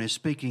throne is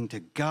speaking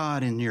to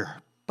God in your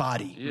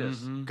body. Yes.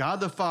 Mm-hmm. God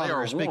the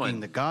Father is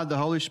speaking to God the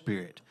Holy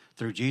Spirit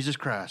through Jesus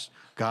Christ,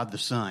 God the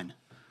Son.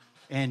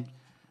 And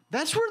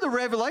that's where the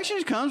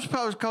revelation comes,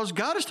 because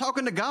God is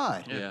talking to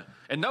God. Yeah.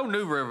 And no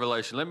new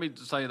revelation. Let me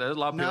say that. There's a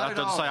lot of people out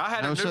there that say, I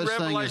had No a such new thing as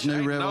revelation. new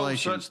Ain't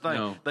revelation. no such thing.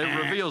 No. They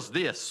reveals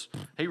this.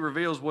 He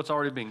reveals what's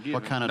already been given.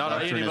 What kind of Not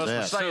doctrine any of is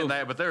us that? are saying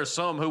that, but there are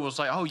some who will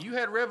say, oh, you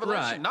had revelation.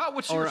 Right. Not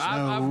what you or were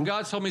saying.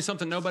 God's told me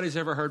something nobody's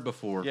ever heard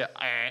before. Yeah.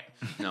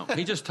 No,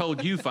 he just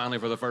told you finally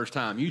for the first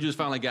time. You just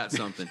finally got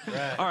something.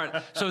 Right. All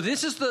right. So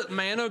this is the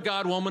man of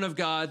God, woman of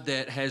God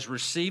that has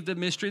received the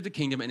mystery of the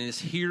kingdom and is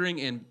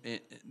hearing and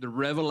the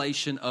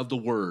revelation of the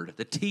word.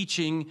 The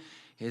teaching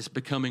is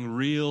becoming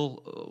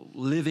real,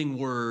 living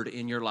word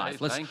in your life.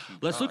 Hey,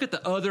 let's look at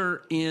the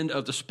other end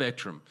of the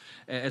spectrum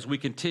as we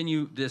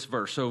continue this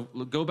verse. So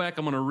go back.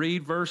 I'm going to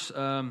read verse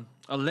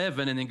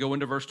 11 and then go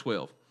into verse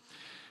 12. It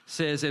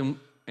says, and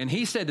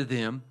he said to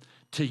them,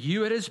 to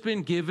you it has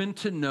been given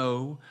to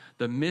know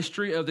the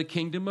mystery of the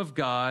kingdom of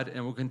God.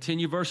 And we'll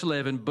continue verse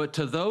 11. But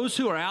to those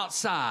who are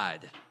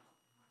outside,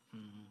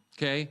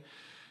 okay,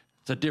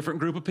 it's a different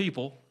group of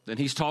people than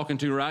he's talking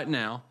to right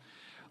now.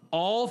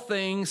 All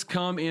things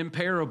come in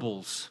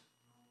parables.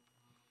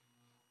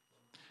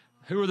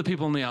 Who are the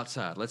people on the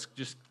outside? Let's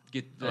just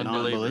get the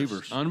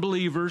unbelievers.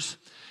 Unbelievers.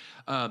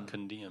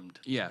 Condemned.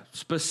 Yeah,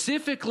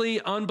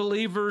 specifically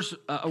unbelievers.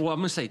 I'm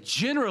going to say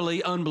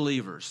generally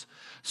unbelievers.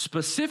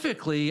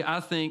 Specifically,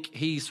 I think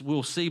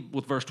we'll see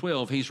with verse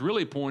 12, he's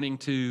really pointing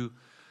to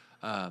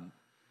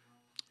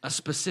a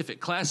specific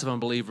class of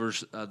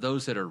unbelievers,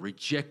 those that are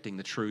rejecting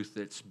the truth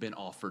that's been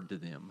offered to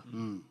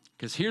them.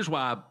 Because here's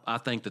why I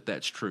think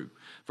that's true.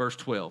 Verse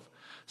 12.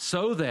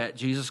 So that,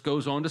 Jesus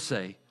goes on to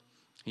say,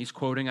 he's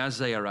quoting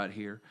Isaiah right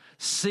here,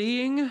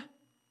 seeing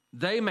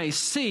they may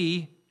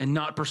see and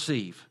not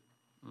perceive.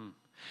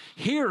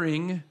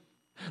 Hearing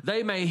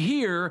they may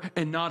hear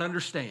and not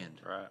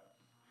understand. Right.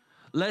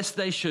 Lest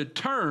they should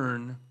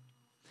turn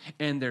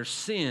and their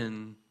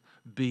sin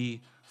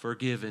be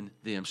forgiven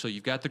them. So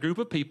you've got the group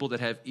of people that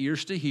have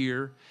ears to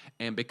hear,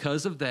 and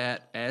because of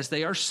that, as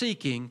they are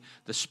seeking,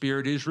 the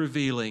Spirit is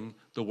revealing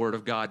the Word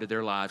of God to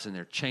their lives, and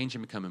they're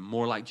changing, becoming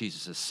more like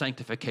Jesus. As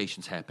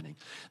sanctification's happening.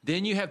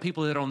 Then you have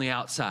people that are on the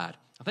outside.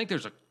 I think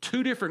there's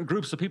two different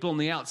groups of people on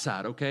the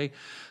outside, okay?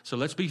 So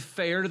let's be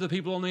fair to the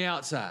people on the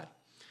outside,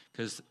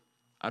 because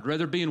I'd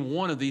rather be in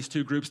one of these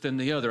two groups than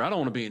the other. I don't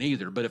want to be in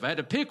either. But if I had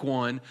to pick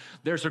one,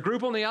 there's a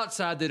group on the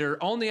outside that are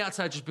on the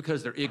outside just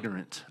because they're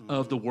ignorant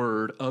of the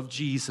word of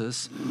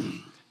Jesus.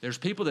 There's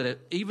people that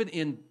even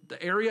in the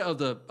area of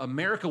the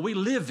America we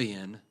live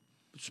in,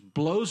 which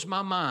blows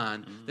my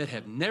mind, that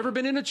have never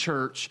been in a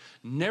church,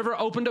 never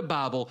opened a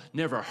Bible,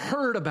 never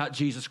heard about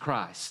Jesus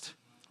Christ.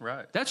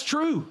 Right. That's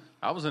true.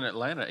 I was in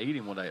Atlanta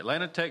eating one day.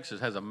 Atlanta,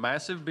 Texas has a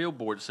massive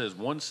billboard that says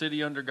one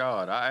city under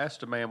God. I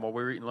asked a man while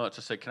we were eating lunch,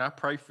 I said, can I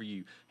pray for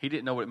you? He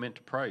didn't know what it meant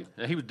to pray.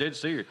 And he was dead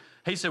serious.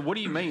 He said, what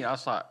do you mean? I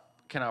was like,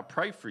 can I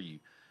pray for you?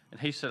 And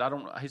he said, I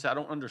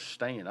don't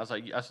understand. I was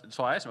like,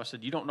 so I asked him, I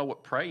said, you don't know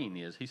what praying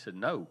is? He said,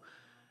 no.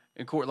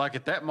 And like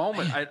at that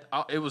moment,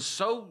 it was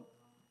so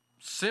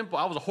simple.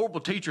 I was a horrible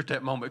teacher at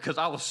that moment because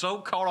I was so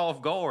caught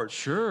off guard.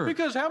 Sure.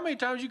 Because how many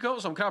times you come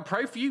with something, can I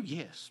pray for you?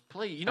 Yes,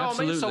 please. You know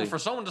Absolutely. what I mean? So for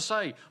someone to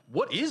say,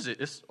 what is it?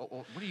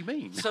 What do you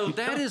mean? So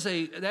that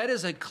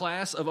is a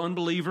class of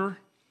unbeliever,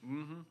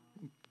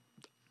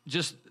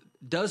 just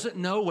doesn't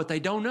know what they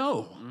don't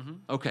know.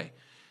 Okay.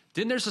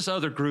 Then there's this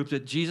other group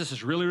that Jesus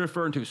is really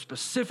referring to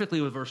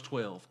specifically with verse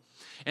 12.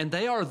 And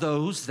they are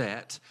those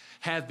that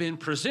have been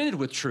presented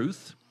with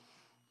truth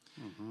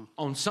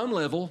on some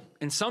level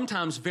and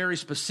sometimes very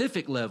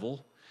specific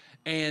level,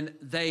 and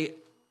they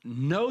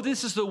know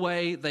this is the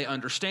way, they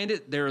understand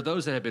it. There are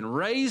those that have been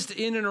raised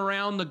in and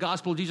around the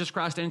gospel of Jesus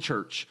Christ and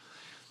church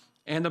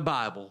and the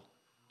Bible,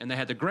 and they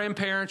had the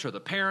grandparents or the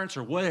parents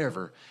or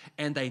whatever,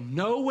 and they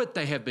know what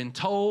they have been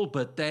told,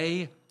 but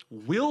they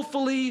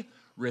willfully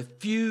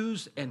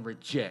refuse and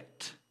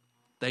reject.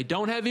 They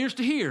don't have ears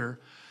to hear,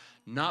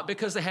 not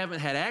because they haven't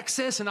had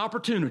access and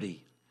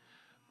opportunity.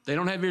 They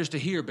don't have ears to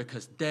hear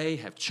because they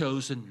have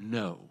chosen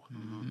no.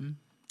 Mm-hmm.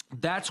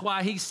 That's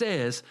why he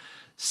says,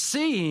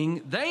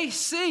 seeing, they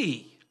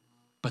see,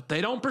 but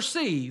they don't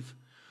perceive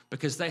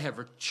because they have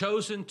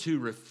chosen to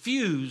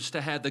refuse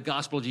to have the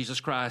gospel of Jesus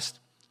Christ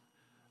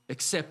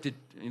accepted.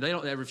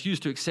 They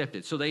refuse to accept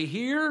it. So they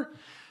hear,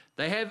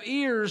 they have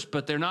ears,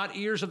 but they're not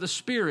ears of the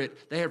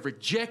Spirit. They have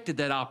rejected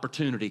that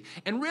opportunity.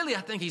 And really,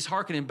 I think he's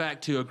hearkening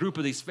back to a group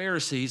of these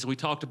Pharisees we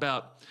talked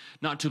about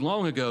not too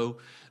long ago,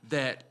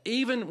 that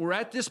even we're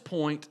at this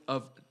point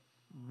of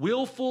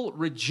willful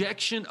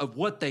rejection of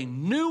what they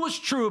knew was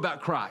true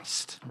about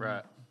Christ.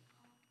 Right.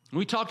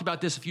 We talked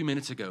about this a few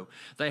minutes ago.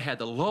 They had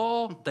the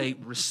law. They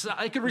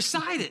could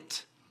recite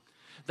it.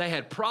 They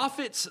had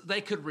prophets.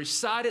 They could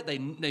recite it. They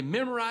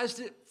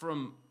memorized it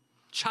from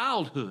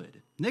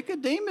childhood.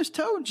 Nicodemus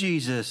told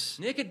Jesus.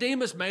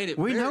 Nicodemus made it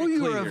We very know you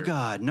clear. are of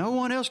God. No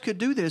one else could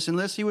do this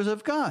unless he was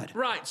of God.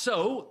 Right.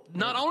 So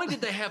not only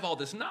did they have all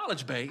this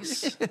knowledge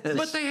base,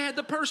 but they had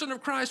the person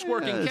of Christ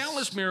working Yes.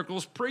 countless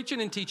miracles,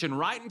 preaching and teaching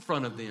right in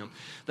front of them.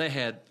 They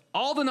had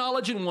all the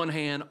knowledge in one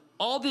hand,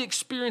 all the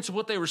experience of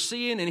what they were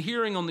seeing and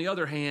hearing on the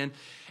other hand,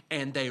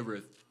 and they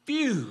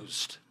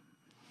refused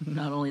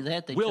Not only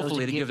that, they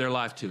willfully chose to give their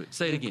life to it.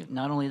 Say it again.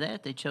 Not only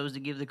that, they chose to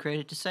give the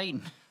credit to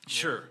Satan.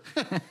 Sure.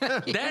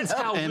 That's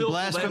how And willful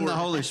blaspheme they were. the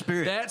Holy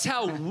Spirit. That's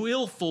how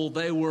willful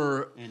they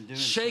were doing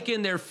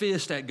shaking their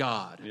fist at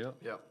God. Yep.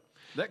 Yep.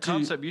 That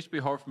concept used to be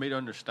hard for me to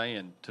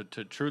understand, to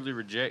truly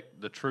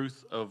reject the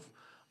truth of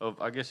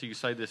I guess you could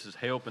say this is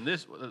help. And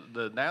this,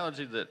 the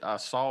analogy that I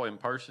saw in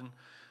person,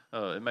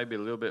 it may be a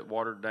little bit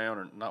watered down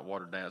or not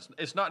watered down.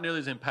 It's not nearly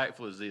as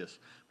impactful as this.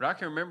 But I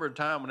can remember a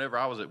time whenever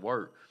I was at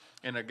work,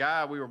 and a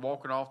guy, we were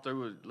walking off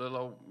through a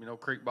little old,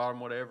 creek bottom,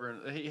 whatever,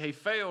 and he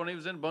fell, and he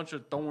was in a bunch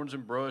of thorns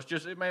and brush.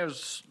 It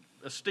was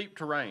a steep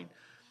terrain.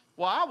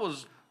 Well,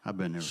 I've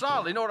been there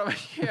solid, you know what I mean?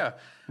 Yeah.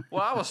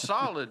 Well, I was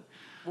solid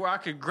where I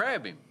could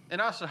grab him.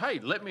 And I said, hey,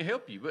 let me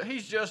help you. But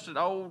he's just an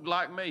old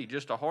like me,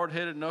 just a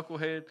hard-headed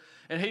knucklehead.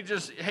 And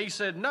he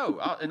said no.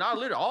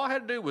 All I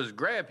had to do was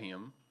grab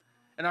him,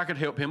 and I could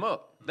help him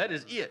up. That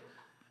is it.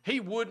 He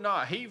would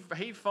not. He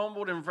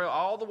fumbled and fell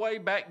all the way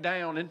back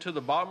down into the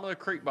bottom of the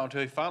creek bottom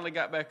until he finally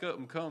got back up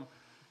and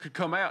could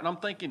come out. And I'm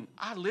thinking,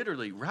 I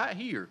literally right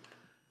here.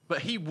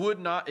 But he would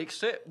not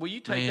accept. Well, you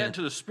take that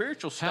to the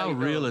spiritual state. How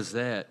real is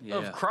that? Yeah.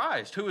 Of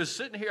Christ, who is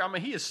sitting here. I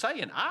mean, he is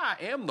saying, I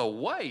am the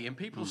way. And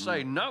people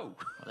say no.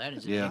 Well, that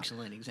is an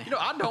excellent example.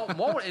 I don't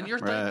want it. And you're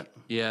Right. thinking,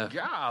 Yeah.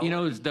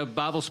 golly. The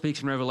Bible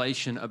speaks in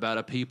Revelation about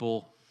a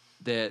people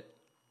that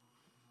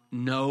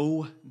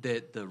know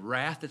that the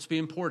wrath that's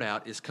being poured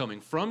out is coming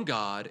from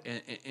God,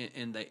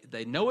 and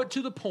they know it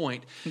to the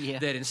point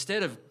that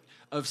instead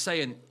of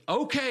saying,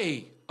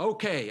 okay,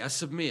 I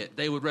submit,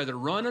 they would rather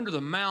run under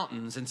the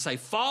mountains and say,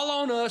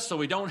 fall on us so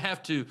we don't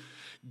have to,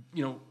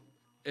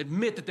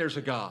 admit that there's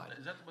a God.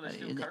 Is that when they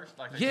still curse?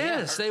 Like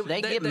Yes,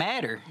 They get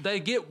madder. They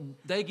grit.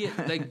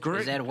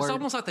 Is that a word? It's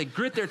almost like they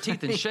grit their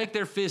teeth and shake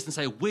their fist and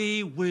say,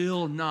 "We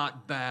will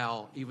not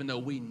bow, even though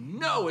we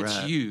know it's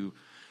Right. you,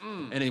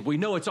 and we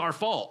know it's our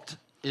fault."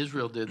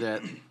 Israel did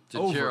that to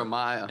Over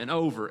Jeremiah and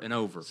over and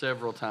over.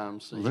 several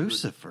times.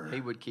 Lucifer. He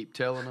would keep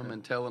telling them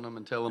and telling them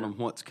and telling them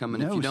what's coming.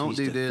 If Knows you don't he's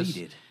do this,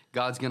 defeated.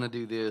 God's going to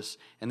do this.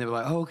 And they were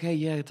like, oh, okay,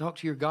 yeah, talk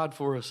to your God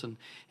for us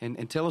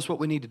and tell us what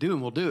we need to do,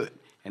 and we'll do it.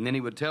 And then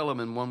he would tell them,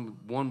 and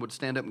one would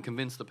stand up and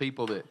convince the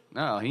people that,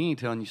 no, he ain't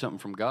telling you something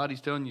from God.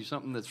 He's telling you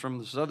something that's from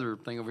this other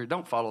thing over here.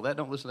 Don't follow that.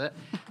 Don't listen to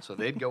that. So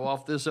they'd go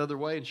off this other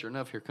way, and sure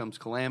enough, here comes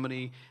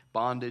calamity,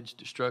 bondage,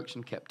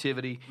 destruction,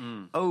 captivity,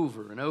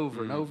 over and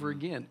over and over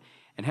again.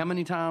 And how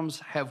many times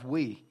have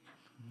we,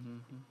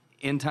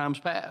 in times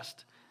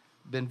past,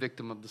 been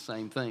victim of the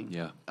same thing?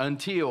 Yeah.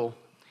 Until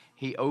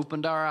he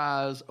opened our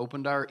eyes,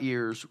 opened our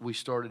ears, we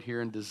started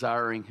hearing,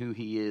 desiring who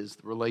he is,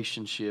 the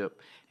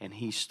relationship, and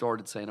he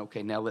started saying,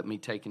 okay, now let me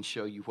take and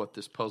show you what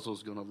this puzzle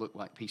is going to look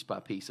like piece by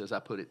piece as I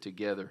put it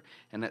together.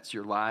 And that's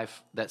your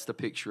life. That's the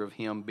picture of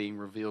him being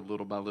revealed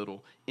little by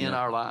little in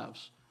our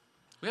lives.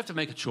 We have to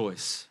make a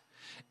choice.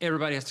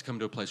 Everybody has to come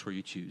to a place where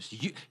you choose.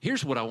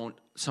 Here's what I want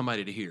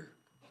somebody to hear.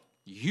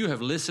 You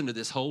have listened to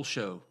this whole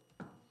show,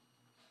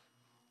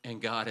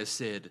 and God has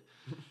said,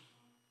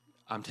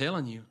 I'm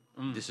telling you,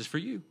 this is for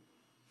you.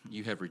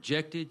 You have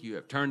rejected, you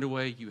have turned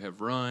away, you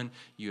have run,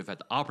 you have had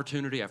the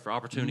opportunity after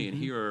opportunity, and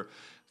here are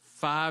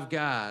 5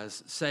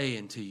 guys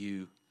saying to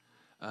you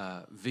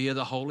via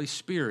the Holy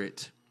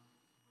Spirit,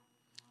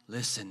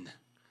 listen,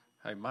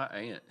 Hey, my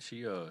aunt,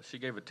 she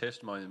gave a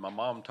testimony. My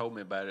mom told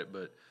me about it,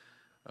 but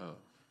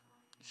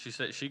she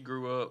said she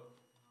grew up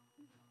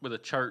with a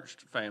church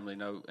family,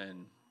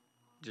 and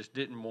just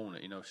didn't want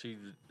it. She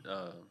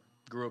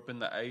grew up in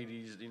the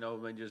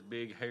 80s, just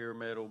big hair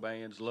metal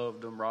bands,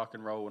 loved them, rock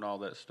and roll and all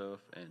that stuff.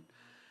 And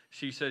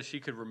she said she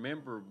could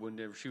remember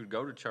whenever she would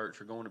go to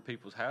church or going to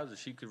people's houses,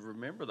 she could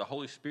remember the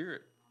Holy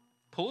Spirit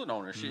pulling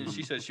on her.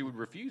 She said she would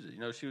refuse it.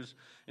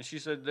 She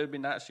said there'd be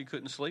nights she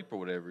couldn't sleep or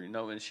whatever,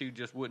 and she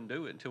just wouldn't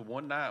do it until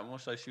one night. I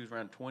want to say she was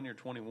around 20 or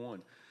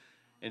 21.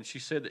 And she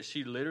said that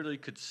she literally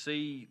could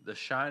see the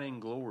shining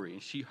glory,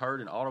 and she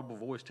heard an audible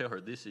voice tell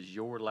her, "This is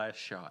your last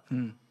shot."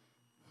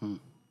 And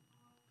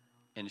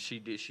she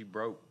did. She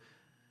broke.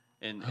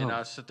 And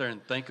I sit there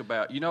and think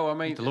about, the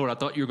Lord, I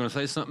thought you were going to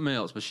say something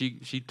else, but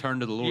she turned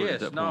to the Lord at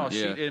that point.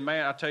 And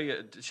man, I tell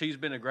you, she's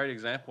been a great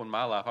example in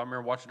my life. I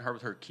remember watching her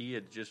with her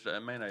kid, just,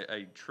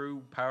 a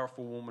true,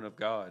 powerful woman of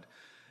God.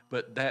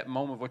 But that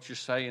moment, what you're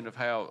saying of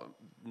how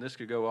this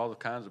could go all the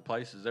kinds of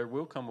places, there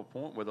will come a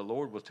point where the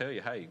Lord will tell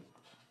you, hey,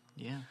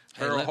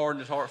 Pharaoh hardened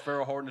his heart,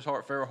 Pharaoh hardened his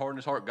heart, Pharaoh hardened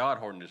his heart, God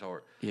hardened his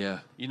heart. Yeah.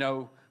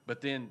 But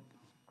then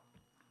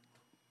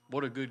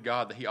what a good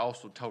God that he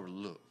also told her,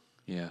 look.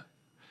 Yeah.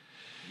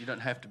 You don't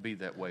have to be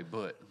that way,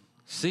 but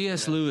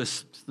C.S.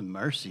 Lewis, It's the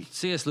mercy.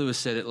 C.S. Lewis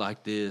said it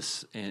like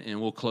this, and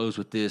we'll close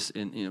with this.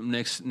 And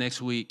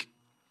next week,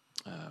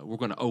 we're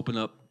going to open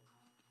up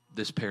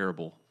this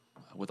parable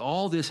with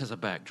all this as a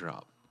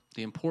backdrop.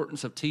 The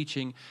importance of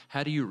teaching.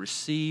 How do you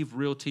receive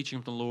real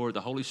teaching from the Lord?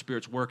 The Holy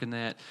Spirit's work in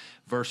that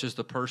versus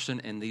the person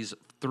and these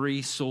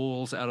 3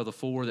 souls out of the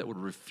 4 that would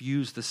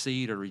refuse the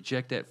seed or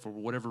reject that for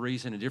whatever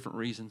reason and different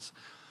reasons.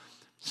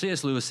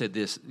 C.S. Lewis said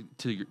this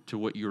to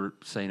what you were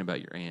saying about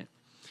your aunt.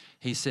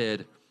 He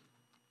said,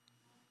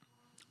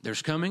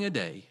 there's coming a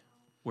day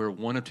where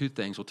one of 2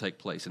 things will take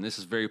place. And this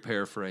is very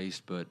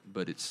paraphrased, but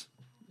it's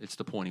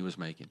the point he was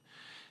making.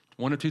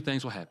 One of 2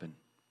 things will happen.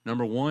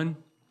 Number 1,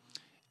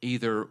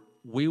 either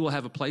we will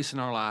have a place in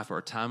our life or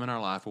a time in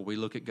our life where we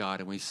look at God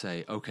and we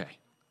say, okay,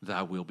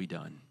 thy will be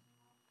done.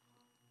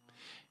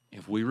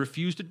 If we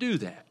refuse to do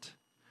that,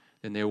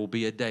 then there will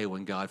be a day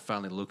when God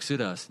finally looks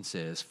at us and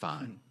says,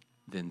 fine,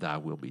 then thy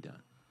will be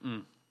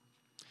done.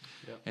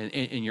 Yep.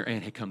 And your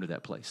aunt had come to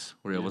that place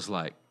where it was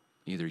like,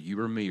 either you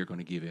or me are going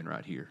to give in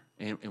right here.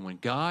 And when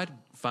God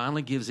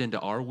finally gives in to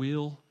our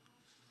will,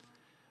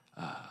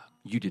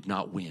 you did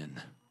not win.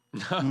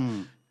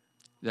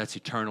 That's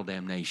eternal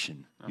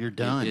damnation. You're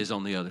done. It is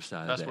on the other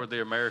side of that. That's where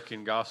the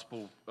American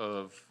gospel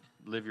of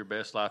live your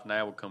best life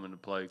now will come into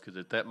play, because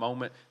at that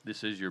moment,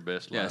 this is your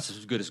best life. Yeah, it's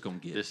as good as it's going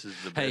to get. This is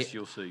the best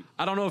you'll see.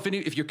 I don't know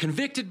if you're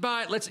convicted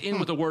by it. Let's end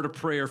with a word of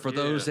prayer for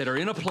those that are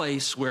in a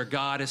place where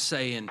God is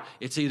saying,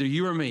 it's either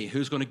you or me.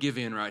 Who's going to give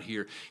in right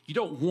here? You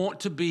don't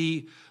want to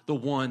be the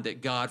one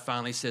that God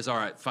finally says, all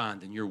right, fine,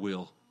 then your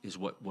will is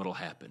what'll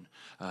happen.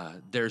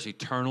 There's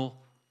eternal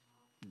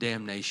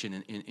damnation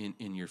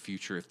in your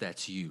future if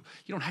that's you.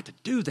 You don't have to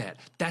do that.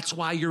 That's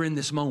why you're in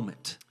this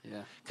moment.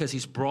 Yeah. Because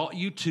he's brought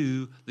you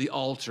to the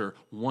altar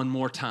one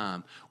more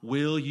time.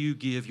 Will you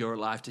give your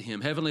life to him?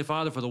 Heavenly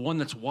Father, for the one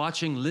that's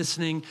watching,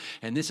 listening,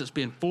 and this has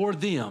been for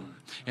them,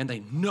 and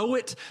they know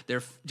it.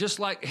 They're just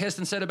like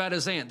Heston said about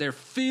his aunt. They're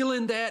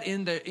feeling that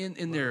in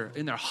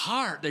their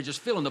heart. They're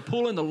just feeling the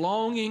pulling, the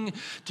longing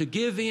to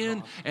give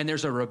in, and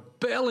there's a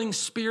rebelling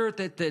spirit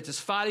that is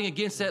fighting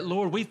against that.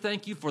 Lord, we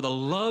thank you for the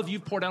love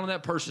you've poured out on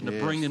that person to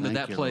bring them to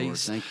that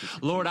place. Lord. Thank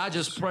you, Lord, I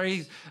just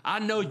pray. I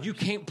know you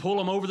can't pull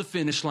them over the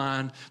finish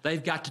line.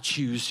 They've got to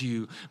choose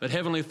you. But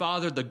Heavenly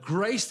Father, the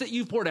grace that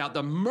you poured out,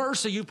 the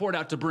mercy you poured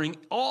out to bring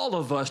all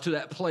of us to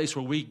that place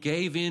where we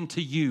gave in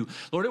to you.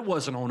 Lord, it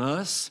wasn't on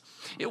us.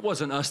 It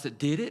wasn't us that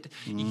did it.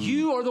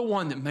 You are the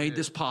one that made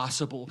this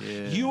possible.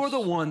 Yes. You are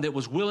the one that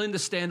was willing to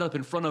stand up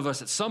in front of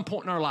us at some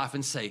point in our life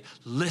and say,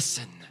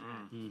 listen.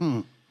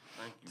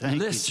 Thank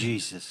Listen. you,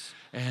 Jesus.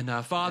 And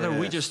Father,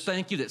 we Yes. just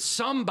thank you that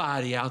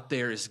somebody out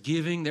there is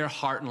giving their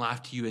heart and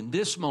life to you. In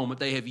this moment,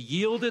 they have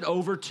yielded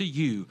over to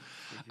you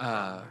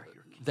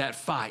that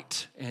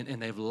fight,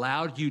 and they've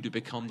allowed you to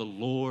become the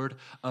Lord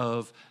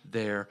of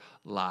their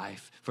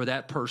life. For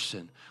that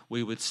person,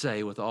 we would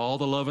say with all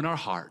the love in our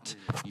heart,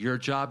 your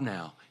job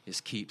now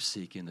is keep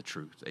seeking the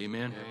truth.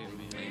 Amen.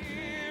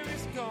 Fear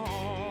is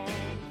gone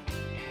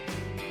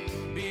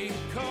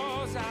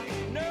because I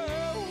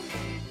know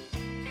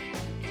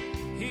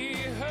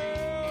He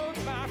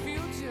holds my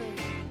future,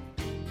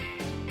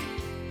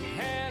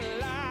 and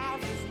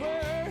life is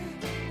worth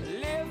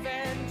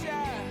living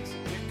just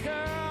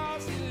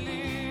because He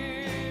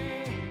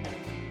lived.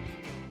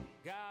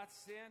 God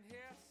sent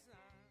His